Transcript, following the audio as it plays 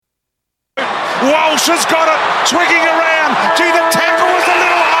Walsh has got it, twigging around. Gee, the tackle was a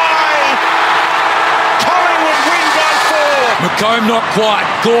little high. Collingwood win by 4. McComb not quite.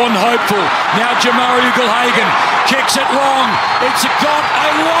 Gawn hopeful. Now Jamarra Ugle-Hagan kicks it long. It's got a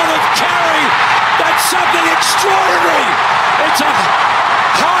lot of carry. That's something extraordinary. It's a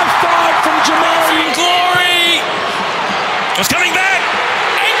high five from Jamarra. Glory. It's coming back.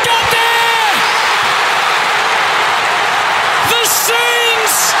 It got there. The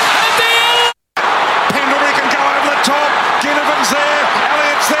scenes at the end. Pendlebury can go over the top. Ginnivan's there.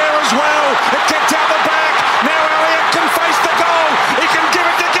 Elliott's there as well. It kicked out the back. Now Elliott can face the goal. He can give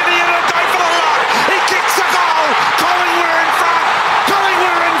it to Gideon and go for the lock. He kicks the goal. Collingwood in front.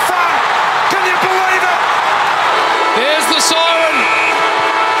 Collingwood in front. Can you believe it? There's the siren.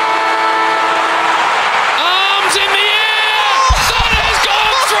 Arms in the air. That has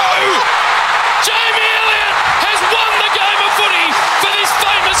gone through. Jamie Elliott has won the game of footy for this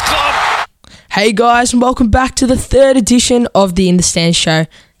famous club. Hey guys, and welcome back to the third edition of the In The Stand show.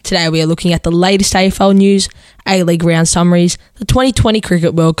 Today we are looking at the latest AFL news, A-League round summaries, the 2020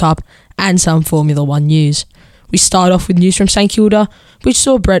 Cricket World Cup, and some Formula 1 news. We start off with news from St Kilda, which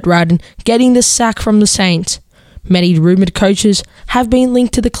saw Brett Ratten getting the sack from the Saints. Many rumoured coaches have been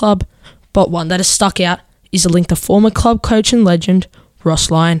linked to the club, but one that has stuck out is a link to former club coach and legend,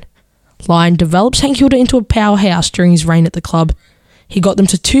 Ross Lyon. Lyon developed St Kilda into a powerhouse during his reign at the club. He got them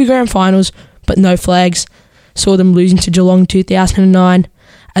to 2 grand finals, but no flags, saw them losing to Geelong in 2009,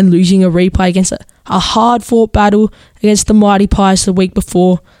 and losing a replay against a hard-fought battle against the Mighty Pies the week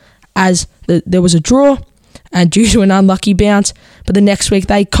before, as there was a draw and due to an unlucky bounce, but the next week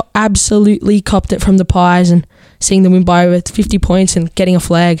they absolutely copped it from the Pies and seeing them win by over 50 points and getting a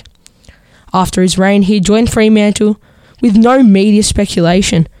flag. After his reign, he joined Fremantle with no media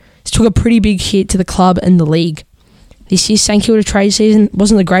speculation. This took a pretty big hit to the club and the league. This year's St Kilda trade season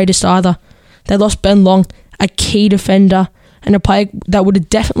wasn't the greatest either. They lost Ben Long, a key defender, and a player that would have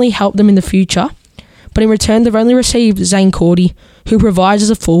definitely helped them in the future. But in return, they've only received Zane Cordy, who provides as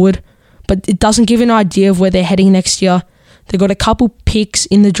a forward, but it doesn't give an idea of where they're heading next year. They've got a couple picks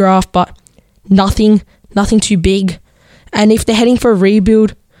in the draft, but nothing too big. And if they're heading for a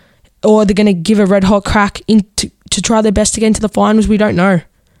rebuild, or they're going to give a red-hot crack to try their best to get into the finals, we don't know.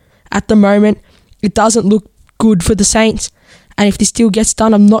 At the moment, it doesn't look good for the Saints, and if this deal gets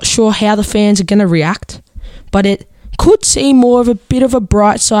done, I'm not sure how the fans are going to react. But it could see more of a bit of a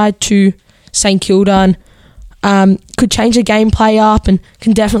bright side to St Kilda and could change the gameplay up and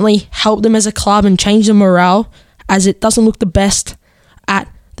can definitely help them as a club and change the morale, as it doesn't look the best at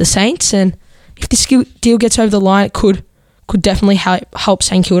the Saints. And if this deal gets over the line, it could definitely help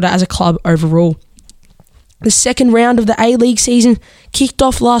St Kilda as a club overall. The second round of the A-League season kicked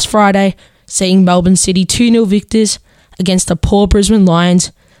off last Friday, seeing Melbourne City 2-0 victors against the poor Brisbane Roar,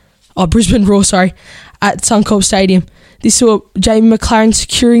 at Suncorp Stadium. This saw Jamie Maclaren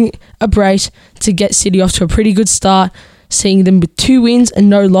securing a brace to get City off to a pretty good start, seeing them with 2 wins and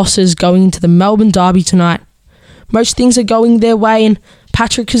no losses going into the Melbourne Derby tonight. Most things are going their way, and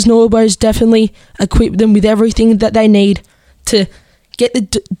Patrick Kisnorbo's definitely equipped them with everything that they need to get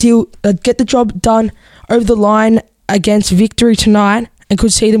the job done over the line against Victory tonight, and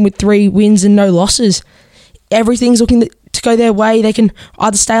could see them with 3 wins and no losses. Everything's looking to go their way. They can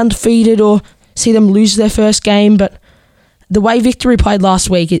either stay undefeated or see them lose their first game, but the way Victory played last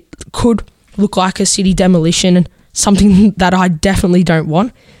week, it could look like a City demolition and something that I definitely don't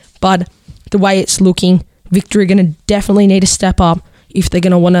want. But the way it's looking, Victory are going to definitely need to step up if they're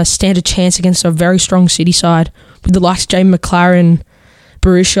going to want to stand a chance against a very strong City side with the likes of Jamie Maclaren,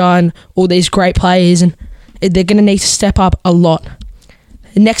 Barisha and all these great players, and they're going to need to step up a lot.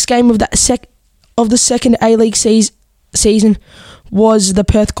 The next game of the second A-League season was the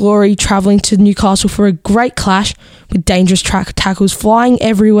Perth Glory travelling to Newcastle for a great clash with dangerous tackles flying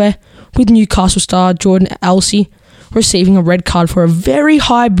everywhere, with Newcastle star Jordan Elsey receiving a red card for a very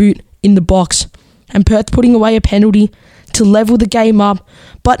high boot in the box, and Perth putting away a penalty to level the game up,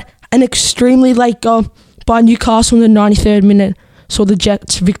 but an extremely late goal by Newcastle in the 93rd minute saw the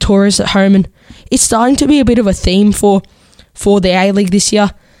Jets victorious at home, and it's starting to be a bit of a theme for the A-League this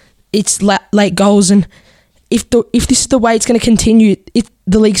year. It's late goals, and if this is the way it's going to continue,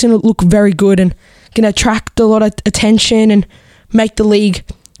 the league's going to look very good and going to attract a lot of attention and make the league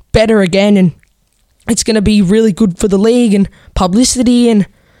better again, and it's going to be really good for the league and publicity, and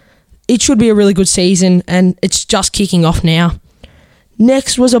it should be a really good season, and it's just kicking off now.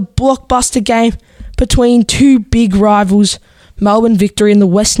 Next was a blockbuster game between 2 big rivals, Melbourne Victory and the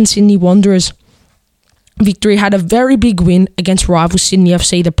Western Sydney Wanderers. Victory had a very big win against rival Sydney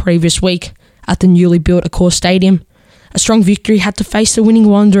FC the previous week at the newly built Accor Stadium. A strong Victory had to face the winning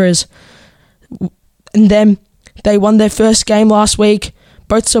Wanderers. And then they won their first game last week.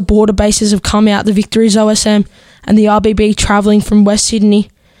 Both supporter bases have come out. The Victories OSM and the RBB travelling from West Sydney.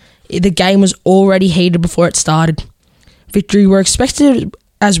 The game was already heated before it started. Victory were expected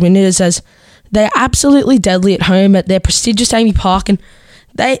as winners, as they're absolutely deadly at home at their prestigious Amy Park, and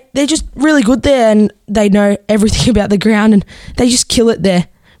they're just really good there, and they know everything about the ground, and they just kill it there.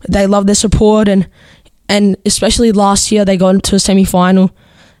 They love their support, and especially last year they got into a semi-final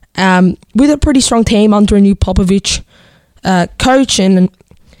with a pretty strong team under a new Popovich coach, and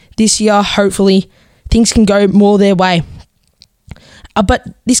this year hopefully things can go more their way. But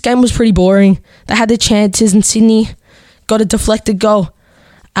this game was pretty boring. They had their chances, and Sydney got a deflected goal.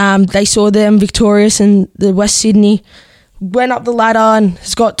 They saw them victorious, and the West Sydney went up the ladder and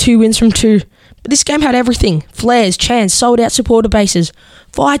has got 2 wins from 2. But this game had everything. Flares, chants, sold-out supporter bases,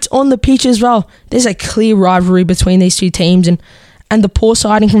 fights on the pitch as well. There's a clear rivalry between these two teams, and the poor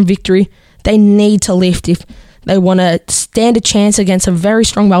siding from Victory, they need to lift if they want to stand a chance against a very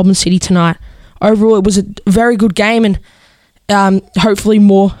strong Melbourne City tonight. Overall, it was a very good game, and hopefully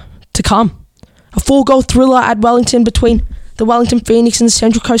more to come. A 4-goal thriller at Wellington between the Wellington Phoenix and the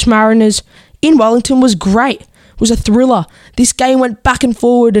Central Coast Mariners in Wellington was great. It was a thriller. This game went back and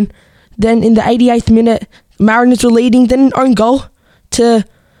forward, and then in the 88th minute, Mariners were leading, then an own goal to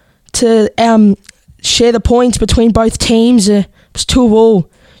share the points between both teams. It was 2-2,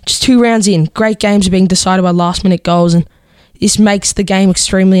 just 2 rounds in. Great games are being decided by last-minute goals, and this makes the game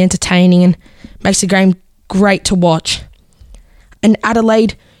extremely entertaining and makes the game great to watch. An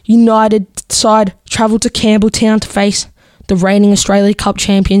Adelaide United side travelled to Campbelltown to face the reigning Australia Cup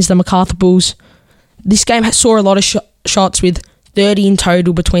champions, the Macarthur Bulls. This game saw a lot of shots, with 30 in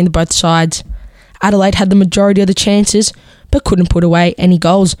total between both sides. Adelaide had the majority of the chances, but couldn't put away any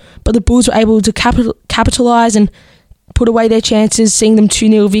goals. But the Bulls were able to capitalise and put away their chances, seeing them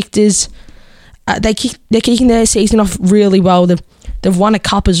 2-0 victors. They're kicking their season off really well. They've won a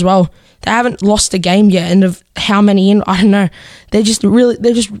cup as well. They haven't lost a game yet, and of how many in, I don't know. They've just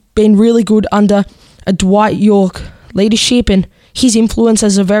been really good under a Dwight York leadership, and his influence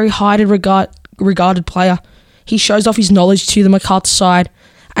as a very highly regarded player. He shows off his knowledge to the Macarthur side,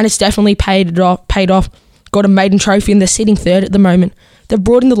 and it's definitely paid off. Got a maiden trophy, and they're sitting 3rd at the moment. They've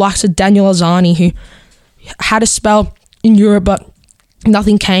brought in the likes of Daniel Arzani, who had a spell in Europe, but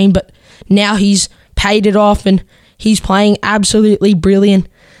nothing came. But now he's paid it off, and he's playing absolutely brilliant.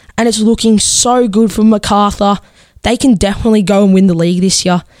 And it's looking so good for Macarthur. They can definitely go and win the league this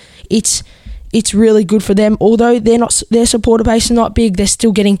year. It's really good for them. Although their supporter base is not big, they're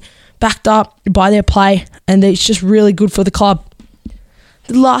still getting backed up by their play, and it's just really good for the club.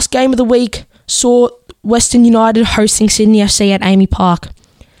 The last game of the week saw Western United hosting Sydney FC at Amy Park.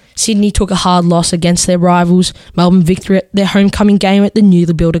 Sydney took a hard loss against their rivals, Melbourne Victory, at their homecoming game at the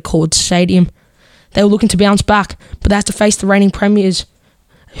newly built Accord Stadium. They were looking to bounce back, but they had to face the reigning premiers,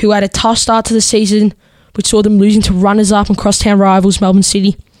 who had a tough start to the season, which saw them losing to runners-up and crosstown rivals Melbourne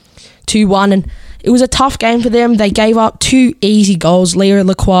City 2-1, and it was a tough game for them. They gave up 2 easy goals, Leo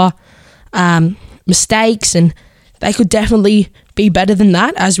Lacroix mistakes, and they could definitely be better than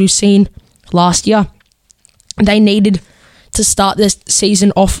that, as we've seen last year. They needed to start this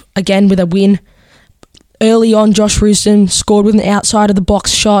season off again with a win. Early on, Josh Rusden scored with an outside of the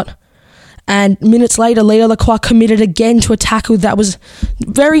box shot, and minutes later, Leo Lacroix committed again to a tackle that was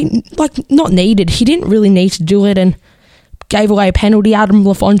very, not needed. He didn't really need to do it, and gave away a penalty. Adam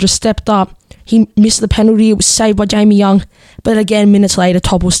Lafondra stepped up. He missed the penalty. It was saved by Jamie Young. But again, minutes later,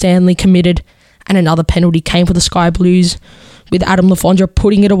 Topple Stanley committed, and another penalty came for the Sky Blues, with Adam Lafondra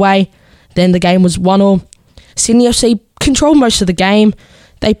putting it away. Then the game was 1-1. Sydney FC controlled most of the game.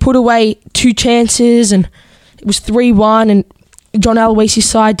 They put away 2 chances, and it was 3-1, and John Aloisi's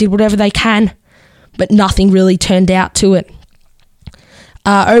side did whatever they can, but nothing really turned out to it.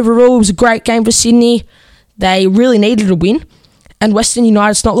 Overall, it was a great game for Sydney. They really needed a win, and Western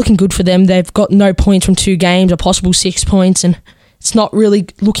United's not looking good for them. They've got no points from 2 games, a possible 6 points, and it's not really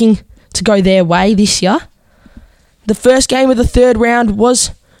looking to go their way this year. The first game of the 3rd round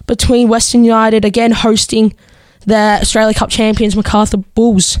was between Western United, again hosting the Australia Cup champions Macarthur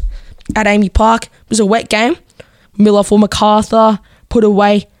Bulls at Amy Park. It was a wet game. Miller for Macarthur put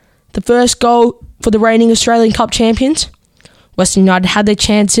away the first goal for the reigning Australian Cup champions. Western United had their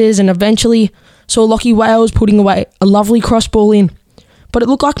chances and eventually saw Lockie Wales putting away a lovely cross ball in. But it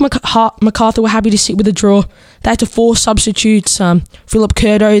looked like Macarthur were happy to sit with a draw. They had to force substitutes. Philip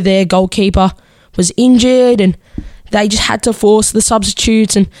Curto, their goalkeeper, was injured, and they just had to force the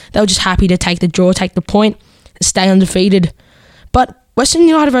substitutes, and they were just happy to take the draw, take the point, and stay undefeated. But Western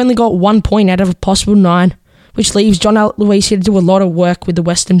United have only got 1 point out of a possible 9, which leaves John Aloisi to do a lot of work with the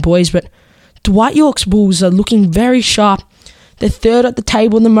Western boys, but Dwight York's Bulls are looking very sharp. They're third at the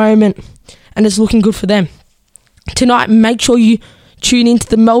table in the moment, and it's looking good for them. Tonight, make sure you tune into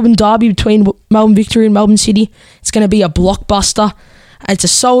the Melbourne derby between Melbourne Victory and Melbourne City. It's going to be a blockbuster. It's a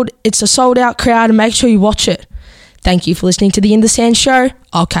sold out crowd, and make sure you watch it. Thank you for listening to the In the Stand show.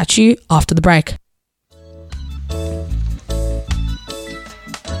 I'll catch you after the break.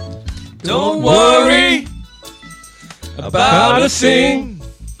 Don't worry about a thing,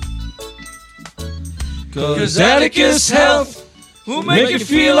 'cause Atticus Health will make you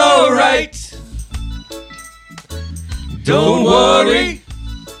feel alright. Don't worry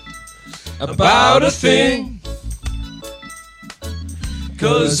about a thing,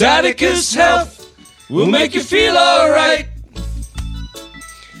 'cause Atticus Health will make you feel alright.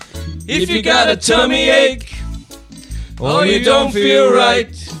 If you got a tummy ache, or you don't feel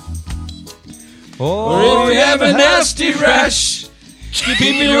right, or if you have a nasty rash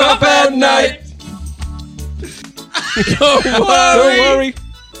keeping you up at night, don't worry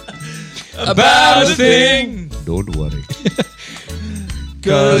about a thing. Don't worry.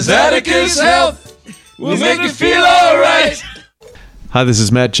 'Cause Atticus Health will make you feel alright. Hi, this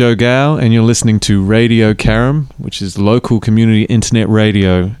is Matt Joe Gow, and you're listening to Radio Carrum, which is local community internet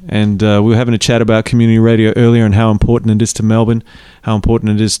radio. And we were having a chat about community radio earlier and how important it is to Melbourne, how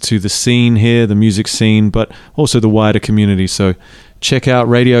important it is to the scene here, the music scene, but also the wider community. So check out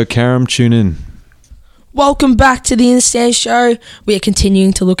Radio Carrum, tune in. Welcome back to the In the Stand show. We are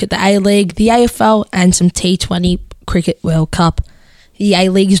continuing to look at the A-League, the AFL, and some T20 Cricket World Cup. The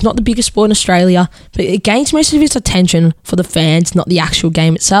A-League is not the biggest sport in Australia, but it gains most of its attention for the fans, not the actual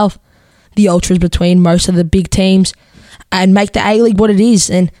game itself. The ultras between most of the big teams and make the A-League what it is,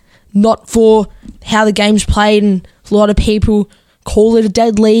 and not for how the game's played. And a lot of people call it a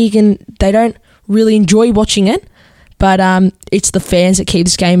dead league and they don't really enjoy watching it. But it's the fans that keep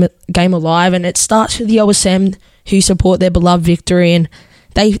this game alive, and it starts with the OSM who support their beloved Victory, and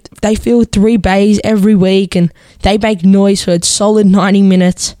they fill 3 bays every week, and they make noise for a solid 90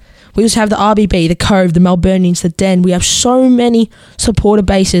 minutes. We also have the RBB, the Cove, the Melburnians, the Den. We have so many supporter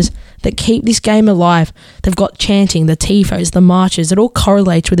bases that keep this game alive. They've got chanting, the tifos, the marches. It all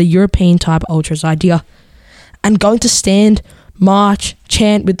correlates with a European-type ultras idea. And going to stand, march,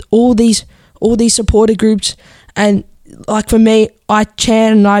 chant with all these supporter groups. And like for me, I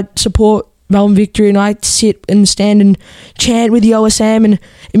chant and I support Melbourne Victory, and I sit and stand and chant with the OSM, and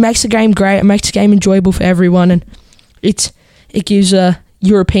it makes the game great. It makes the game enjoyable for everyone, and it gives a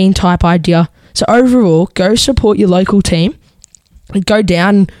European type idea. So overall, go support your local team, and go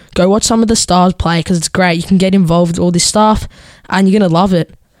down and go watch some of the stars play, because it's great. You can get involved with all this stuff, and you're gonna love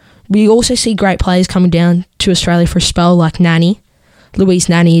it. We also see great players coming down to Australia for a spell, like Nanny. Louise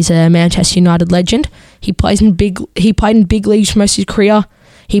Nanny is a Manchester United legend. He played in big leagues for most of his career.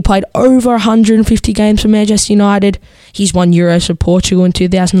 He played over 150 games for Manchester United. He's won Euros for Portugal in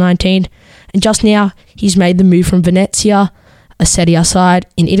 2019. And just now, he's made the move from Venezia, a Serie A side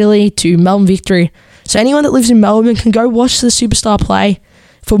in Italy, to Melbourne Victory. So anyone that lives in Melbourne can go watch the superstar play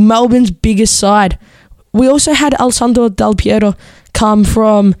for Melbourne's biggest side. We also had Alessandro Del Piero come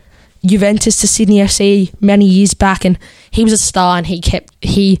from Juventus to Sydney FC many years back, and he was a star, and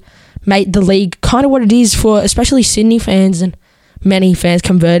he made the league kind of what it is for especially Sydney fans, and many fans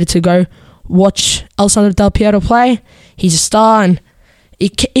converted to go watch Alessandro Del Piero play. He's a star, and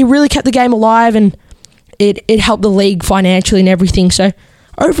it really kept the game alive, and it helped the league financially and everything. So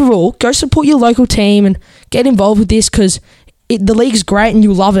overall, go support your local team and get involved with this, because the league's great and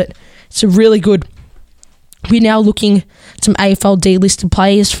you'll love it. It's really good. We're now looking at some AFL delisted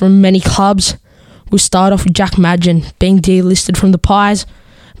players from many clubs. We'll start off with Jack Madgen being delisted from the Pies.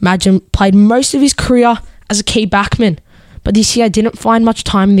 Madgen played most of his career as a key backman, but this year didn't find much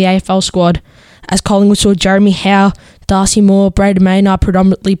time in the AFL squad, as Collingwood saw Jeremy Howe, Darcy Moore, Braden Maynard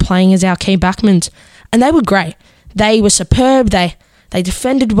predominantly playing as our key backmen. And they were great. They were superb. They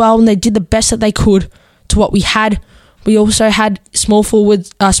defended well, and they did the best that they could to what we had. We also had small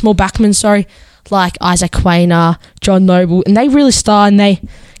backmen, like Isaac Quainer, John Noble, and they really star, and they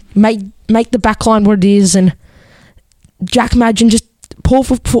make the backline what it is. And Jack Madgen, just poor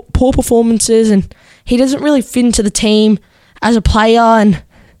performances, and he doesn't really fit into the team as a player, and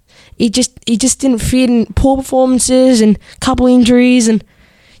he just didn't fit, in poor performances and a couple injuries, and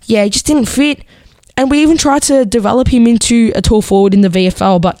yeah, he just didn't fit. And we even tried to develop him into a tall forward in the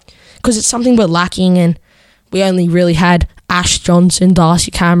VFL, but because it's something we're lacking, and we only really had Ash Johnson, Darcy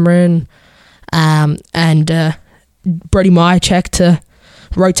Cameron, and Brody Myercheck to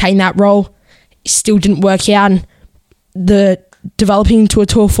rotate in that role. It still didn't work out, and the developing into a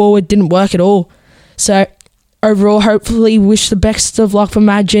tall forward didn't work at all. So overall, hopefully wish the best of luck for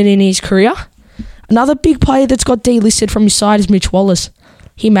Madgen in his career. Another big player that's got delisted from his side is Mitch Wallace.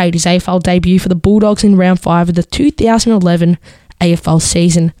 He made his AFL debut for the Bulldogs in round 5 of the 2011 AFL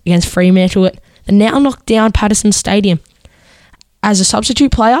season against Fremantle at the now knocked down Patterson Stadium. As a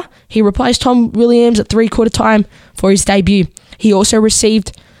substitute player, he replaced Tom Williams at 3/4 time for his debut. He also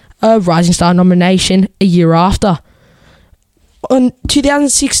received a Rising Star nomination a year after. In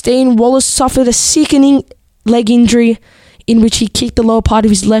 2016, Wallace suffered a sickening leg injury in which he kicked the lower part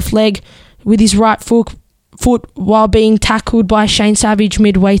of his left leg with his right foot while being tackled by Shane Savage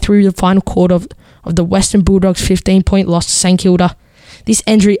midway through the final quarter of the Western Bulldogs' 15-point loss to St Kilda. This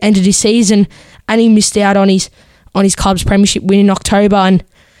injury ended his season and he missed out on his club's premiership win in October. And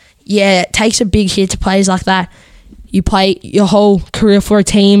yeah, it takes a big hit to players like that. You play your whole career for a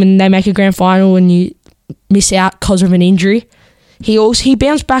team and they make a grand final and you miss out because of an injury. He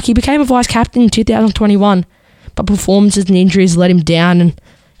bounced back. He became a vice captain in 2021, but performances and injuries let him down and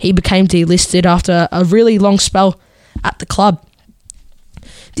he became delisted after a really long spell at the club.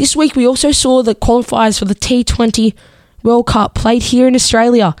 This week we also saw the qualifiers for the T20 World Cup played here in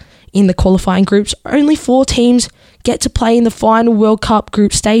Australia. In the qualifying groups, only 4 teams get to play in the final World Cup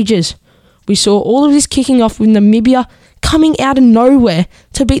group stages. We saw all of this kicking off with Namibia coming out of nowhere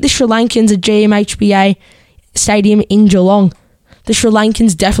to beat the Sri Lankans at GMHBA Stadium in Geelong. The Sri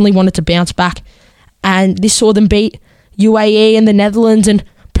Lankans definitely wanted to bounce back, and this saw them beat UAE and the Netherlands and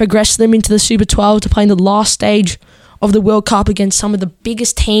progress them into the Super 12 to play in the last stage of the World Cup against some of the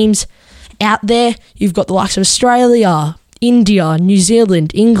biggest teams out there. You've got the likes of Australia, India, New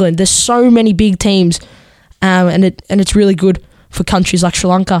Zealand, England. There's so many big teams, and it's really good for countries like Sri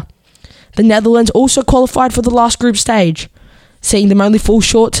Lanka. The Netherlands also qualified for the last group stage, seeing them only fall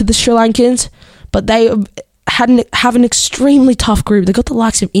short to the Sri Lankans, but they have an extremely tough group. They've got the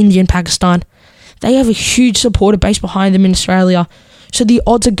likes of India and Pakistan. They have a huge supporter base behind them in Australia, so the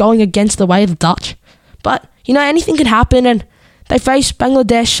odds are going against the way of the Dutch. But, anything can happen, and they face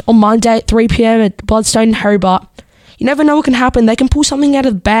Bangladesh on Monday at 3 p.m. at Bloodstone in Hobart. You never know what can happen. They can pull something out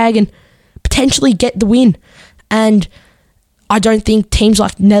of the bag and potentially get the win. And I don't think teams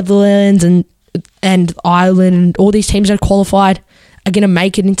like Netherlands and Ireland and all these teams that are qualified are going to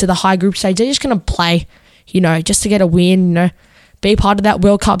make it into the high group stage. They're just going to play, just to get a win, be a part of that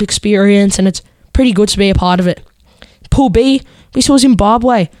World Cup experience, and it's pretty good to be a part of it. Pool B, we saw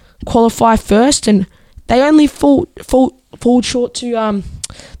Zimbabwe qualify first, and they only fall short to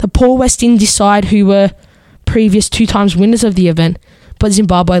the poor West Indies side, who were previous 2 times winners of the event. But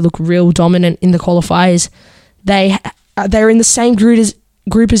Zimbabwe look real dominant in the qualifiers. They're in the same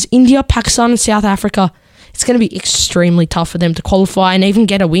group as India, Pakistan and South Africa. It's going to be extremely tough for them to qualify and even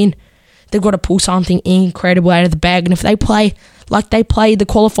get a win. They've got to pull something incredible out of the bag, and if they play like they played the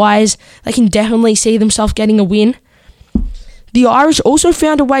qualifiers, they can definitely see themselves getting a win. The Irish also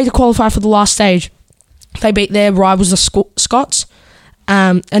found a way to qualify for the last stage. They beat their rivals, the Scots,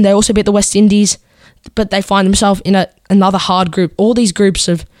 and they also beat the West Indies, but they find themselves in another hard group. All these groups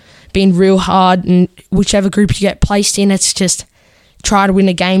have been real hard, and whichever group you get placed in, it's just try to win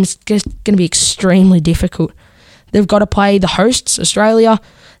a game. It's just going to be extremely difficult. They've got to play the hosts, Australia.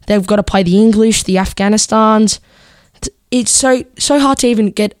 They've got to play the English, the Afghanistans. It's so hard to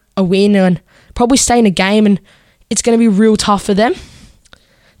even get a win and probably stay in a game, and it's going to be real tough for them.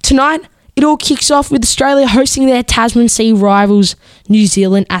 Tonight, it all kicks off with Australia hosting their Tasman Sea rivals, New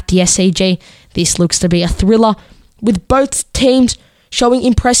Zealand, at the SCG. This looks to be a thriller, with both teams showing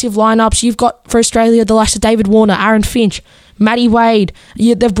impressive lineups. You've got, for Australia, the likes of David Warner, Aaron Finch, Matty Wade.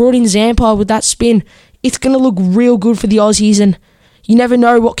 They've brought in Zampa with that spin. It's going to look real good for the Aussies, and you never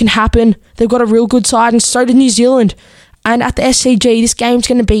know what can happen. They've got a real good side, and so did New Zealand. And at the SCG, this game's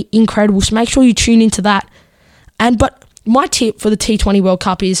going to be incredible, so make sure you tune into that. But my tip for the T20 World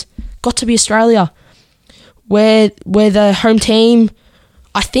Cup is got to be Australia. We're the home team.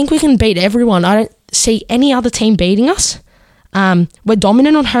 I think we can beat everyone. I don't see any other team beating us. We're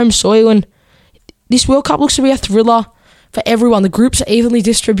dominant on home soil, and this World Cup looks to be a thriller for everyone. The groups are evenly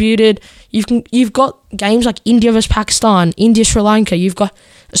distributed. You've got games like India versus Pakistan, India, Sri Lanka. You've got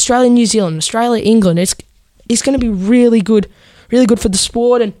Australia, New Zealand, Australia, England. It's going to be really good for the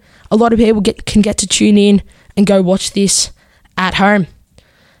sport, and a lot of people can get to tune in and go watch this at home.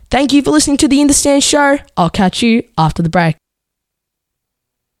 Thank you for listening to the In The Stand show. I'll catch you after the break.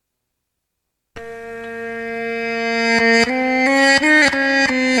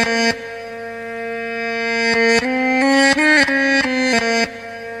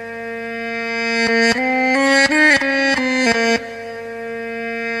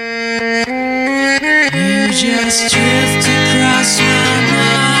 Just drift across my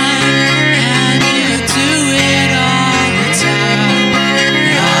mind, and you do it all the time.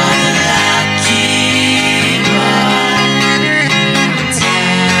 You're the lucky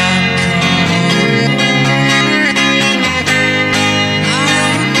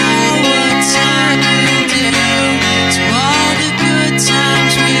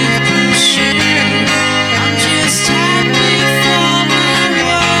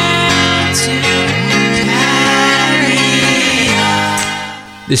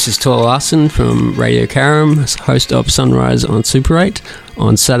This is Tola Larson from Radio Caram, host of Sunrise on Super 8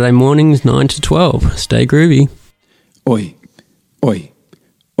 on Saturday mornings 9 to 12. Stay groovy. Oi, oi,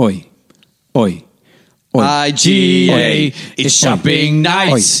 oi, oi. IGA is shopping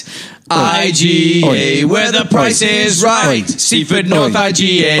nights. IGA, where the price is right. Seaford North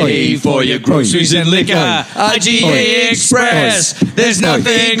IGA for your groceries and liquor. IGA Express, there's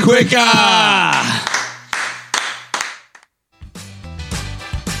nothing quicker.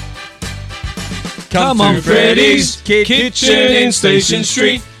 Come on, Freddy's Kitchen in Station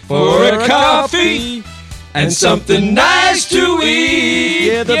Street for a coffee and something nice to eat.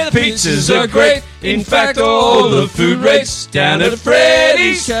 Yeah, the pizzas are great. In fact, all the food rates down at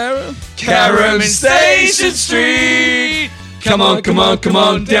Freddy's Caram Station Street. Come on, come on, come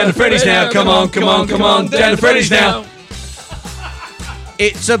on, down to Freddy's now. Come on, come on, come on, down to Freddy's now.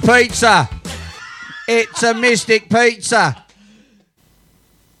 It's a pizza. It's a Mystic Pizza.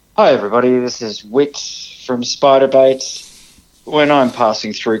 Hi everybody, this is Wit from Spiderbait. When I'm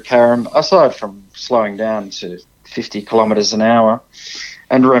passing through Caram, aside from slowing down to 50 kilometres an hour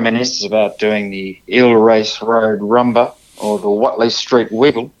and reminisce about doing the Eel Race Road Rumba or the Watley Street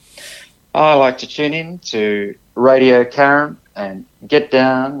Wiggle, I like to tune in to Radio Caram and get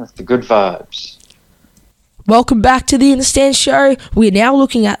down with the good vibes. Welcome back to the Understand Show. We're now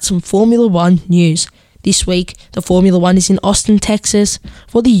looking at some Formula One news. This week, the Formula One is in Austin, Texas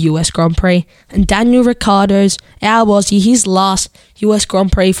for the US Grand Prix, and Daniel Ricciardo's our Aussie his last US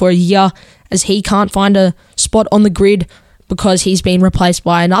Grand Prix for a year, as he can't find a spot on the grid because he's been replaced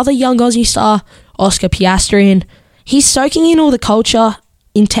by another young Aussie star, Oscar Piastri, and he's soaking in all the culture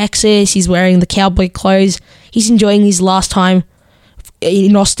in Texas. He's wearing the cowboy clothes. He's enjoying his last time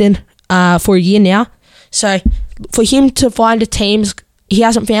in Austin for a year now. So for him to find a team, he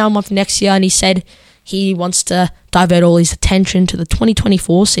hasn't found one for next year, and he said he wants to divert all his attention to the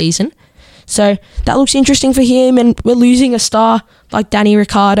 2024 season. So that looks interesting for him, and we're losing a star like Danny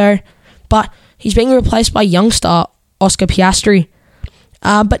Ricciardo, but he's being replaced by young star Oscar Piastri.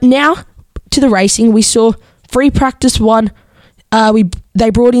 But now to the racing, we saw free practice one. They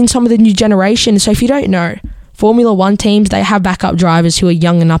brought in some of the new generation. So if you don't know, Formula One teams, they have backup drivers who are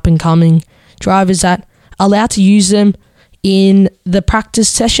young and up and coming drivers that are allowed to use them in the practice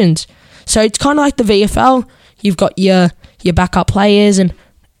sessions. So it's kind of like the VFL. You've got your backup players, and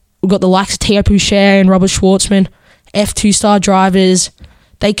we've got the likes of Theo Pouchet and Robert Schwartzman, F2 star drivers.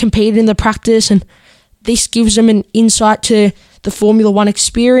 They compete in the practice, and this gives them an insight to the Formula One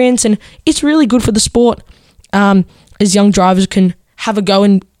experience, and it's really good for the sport, as young drivers can have a go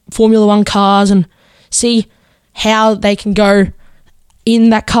in Formula One cars and see how they can go in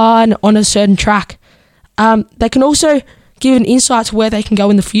that car and on a certain track. They can also give an insight to where they can go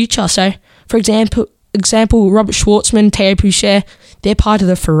in the future. So, for example, Robert Schwartzman, Theo Pouchet, they're part of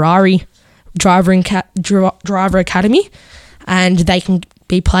the Ferrari driver academy, and they can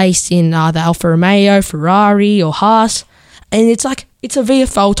be placed in either Alfa Romeo, Ferrari, or Haas. And it's a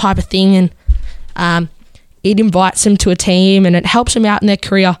VFL type of thing, and it invites them to a team and it helps them out in their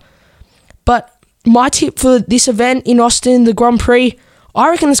career. But my tip for this event in Austin, the Grand Prix, I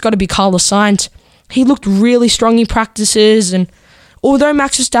reckon it's got to be Carlos Sainz. He looked really strong in practices, and although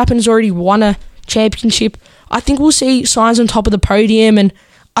Max Verstappen has already won a championship, I think we'll see Sainz on top of the podium, and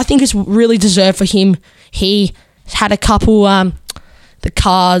I think it's really deserved for him. He had a couple, the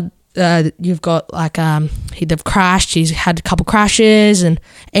car, you've got like, they've crashed, he's had a couple crashes and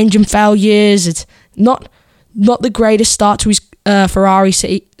engine failures. It's not the greatest start to his Ferrari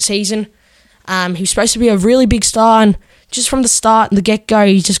season. He was supposed to be a really big star, and just from the start, the get-go,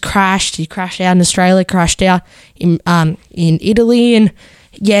 he just crashed. He crashed out in Australia, crashed out in Italy, and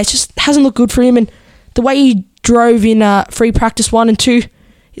yeah, it just hasn't looked good for him. And the way he drove in free practice 1 and 2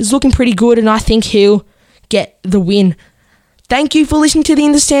 is looking pretty good, and I think he'll get the win. Thank you for listening to the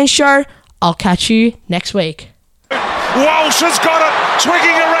Understand Show. I'll catch you next week. Walsh has got it,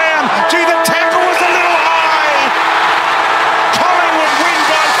 twigging around. Gee, the tackle was a little high. Collingwood win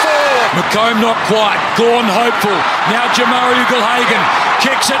by 4. McComb not quite. Gawn hopeful. Now Jamari Ugle-Hagan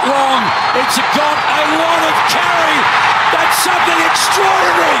kicks it long. It's got a lot of carry. That's something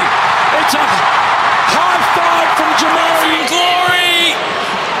extraordinary. It's a high five from Jamari. Glory.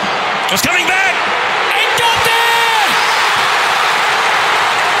 It's coming back.